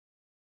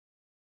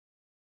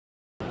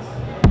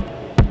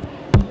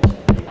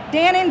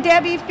Dan and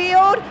Debbie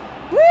Field.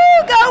 Woo,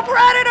 go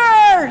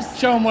Predators!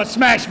 Show them what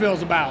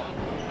Smashville's about.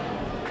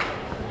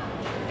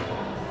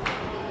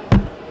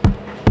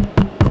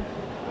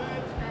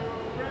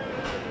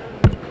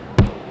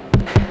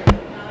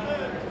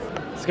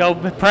 Let's go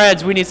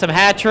Preds. We need some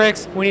hat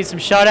tricks. We need some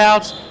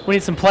shutouts. We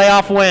need some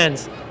playoff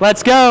wins.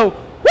 Let's go.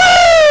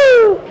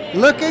 Woo!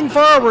 Looking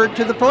forward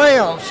to the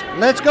playoffs.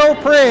 Let's go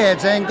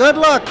Preds and good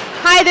luck.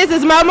 Hi, this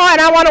is Momo and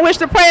I want to wish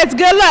the Preds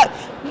good luck.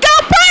 Go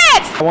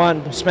Preds! I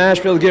want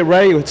Smashville to get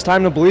ready. It's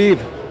time to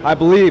believe. I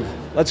believe.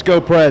 Let's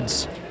go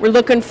Preds. We're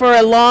looking for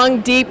a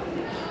long, deep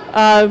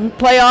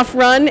playoff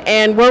run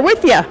and we're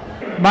with you.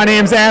 My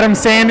name's Adam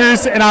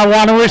Sanders, and I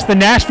want to wish the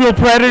Nashville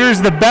Predators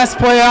the best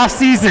playoff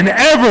season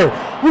ever.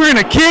 We're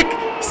going to kick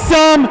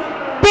some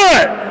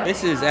butt.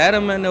 This is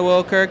Adam and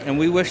Noel Kirk, and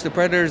we wish the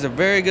Predators a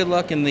very good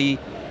luck in the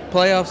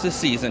playoffs this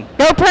season.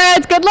 Go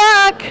Preds, good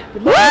luck.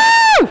 Good luck.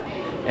 Woo!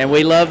 And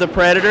we love the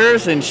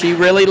Predators, and she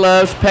really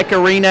loves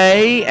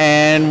Pecorine,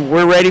 and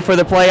we're ready for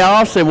the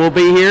playoffs, and we'll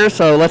be here,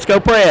 so let's go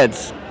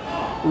Preds.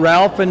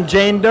 Ralph and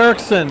Jane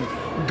Dirksen.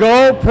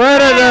 Go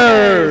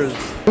Predators!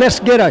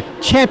 Let's get a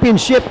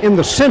championship in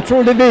the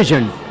Central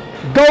Division.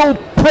 Go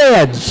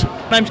Preds!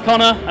 My name's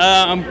Connor.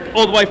 I'm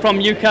all the way from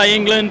UK,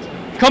 England.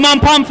 Come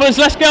on, Panthers,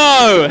 let's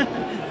go!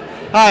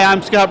 Hi,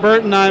 I'm Scott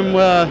Burton. I'm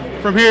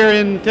from here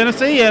in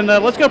Tennessee, and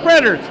let's go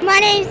Predators. My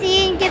name's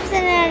Ian Gibson,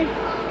 and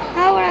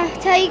I want to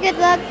tell you good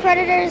luck,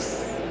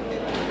 Predators.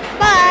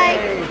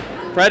 Bye!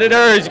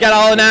 Predators, you got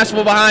all of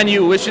Nashville behind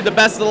you. Wish you the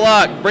best of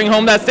luck. Bring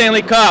home that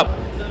Stanley Cup.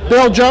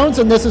 Bill Jones,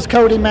 and this is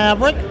Cody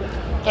Maverick.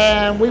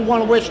 And we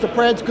want to wish the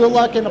Preds good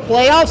luck in the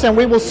playoffs, and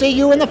we will see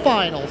you in the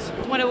finals.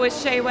 I want to wish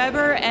Shea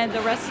Weber and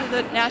the rest of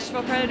the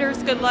Nashville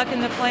Predators good luck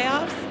in the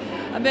playoffs.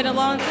 I've been a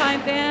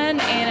long-time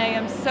fan, and I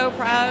am so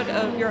proud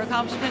of your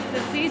accomplishments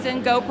this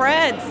season. Go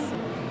Preds!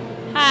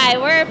 Hi,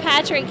 we're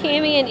Patrick,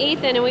 Cammie, and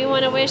Ethan, and we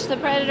want to wish the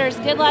Predators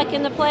good luck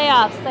in the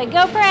playoffs. Say,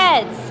 go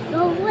Preds!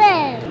 Go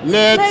Preds!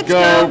 Let's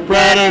go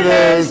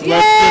Predators! Yay!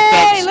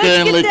 Let's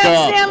get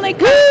that Stanley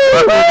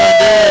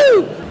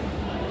Cup!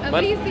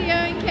 Alicia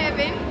and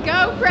Kevin,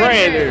 go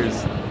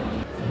Predators!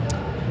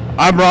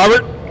 I'm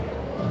Robert.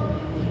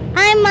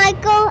 I'm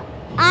Michael.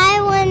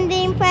 I want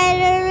the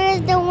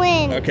Predators to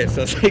win. Okay,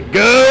 so say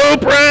go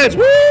Preds!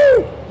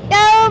 Woo!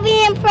 Go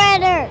being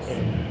Predators!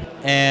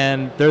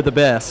 And they're the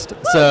best.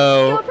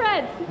 So Go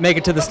Preds! make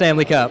it to the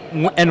Stanley Cup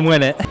and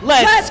win it.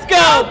 Let's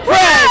go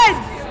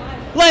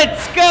Preds!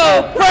 Let's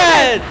go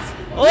Preds!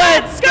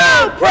 Let's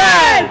go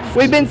Preds!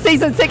 We've been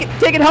season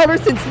ticket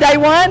holders since day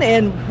one,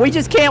 and we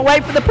just can't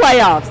wait for the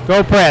playoffs.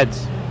 Go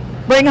Preds.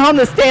 Bring home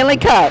the Stanley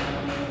Cup.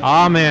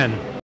 Amen.